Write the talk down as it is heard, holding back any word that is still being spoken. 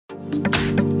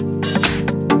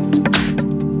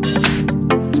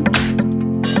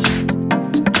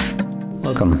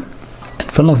Welcome. In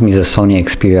front of me is a Sony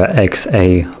Xperia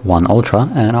XA1 Ultra,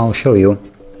 and I'll show you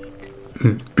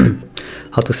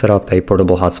how to set up a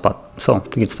portable hotspot. So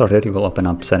to get started, you will open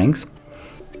up settings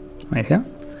right here,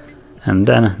 and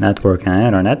then network and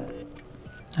internet.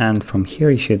 And from here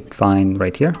you should find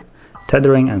right here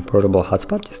tethering and portable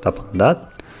hotspot. Just tap on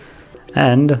that,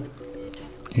 and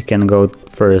you can go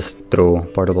first through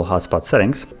portable hotspot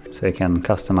settings. So you can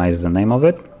customize the name of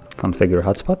it, configure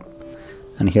hotspot,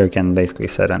 and here you can basically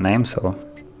set a name. So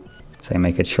say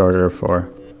make it shorter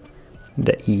for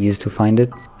the ease to find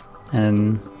it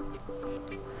and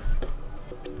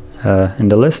in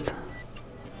the list.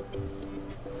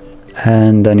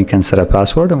 And then you can set a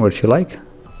password which you like.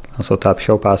 Also tap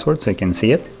show password so you can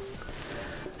see it.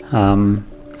 And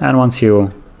once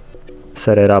you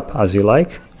set it up as you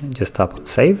like, just tap on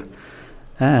save,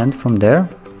 and from there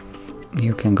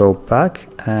you can go back,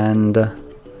 and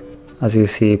as you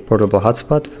see portable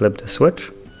hotspot, flip the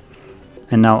switch,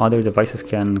 and now other devices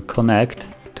can connect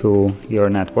to your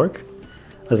network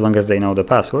as long as they know the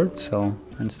password. So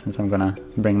for instance, I'm gonna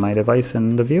bring my device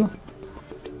in the view,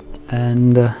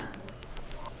 and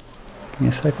give me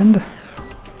a second.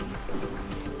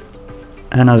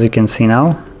 And as you can see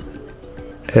now,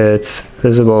 it's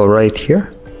visible right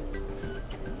here,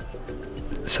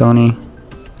 Sony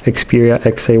Xperia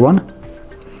XA1,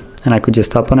 and I could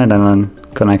just tap on it and then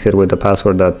connect it with the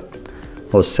password that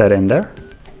was set in there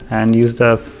and use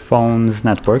the phone's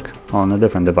network on a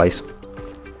different device.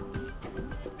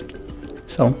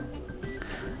 So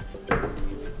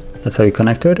that's how you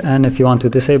connect it. And if you want to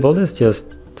disable this, just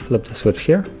flip the switch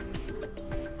here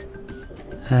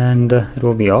and it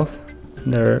will be off.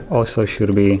 There also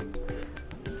should be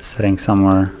setting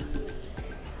somewhere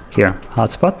here,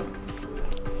 hotspot.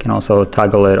 You can also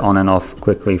toggle it on and off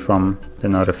quickly from the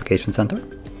notification center.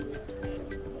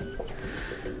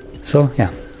 So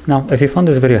yeah, now if you found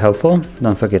this video helpful,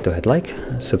 don't forget to hit like,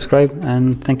 subscribe,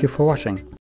 and thank you for watching.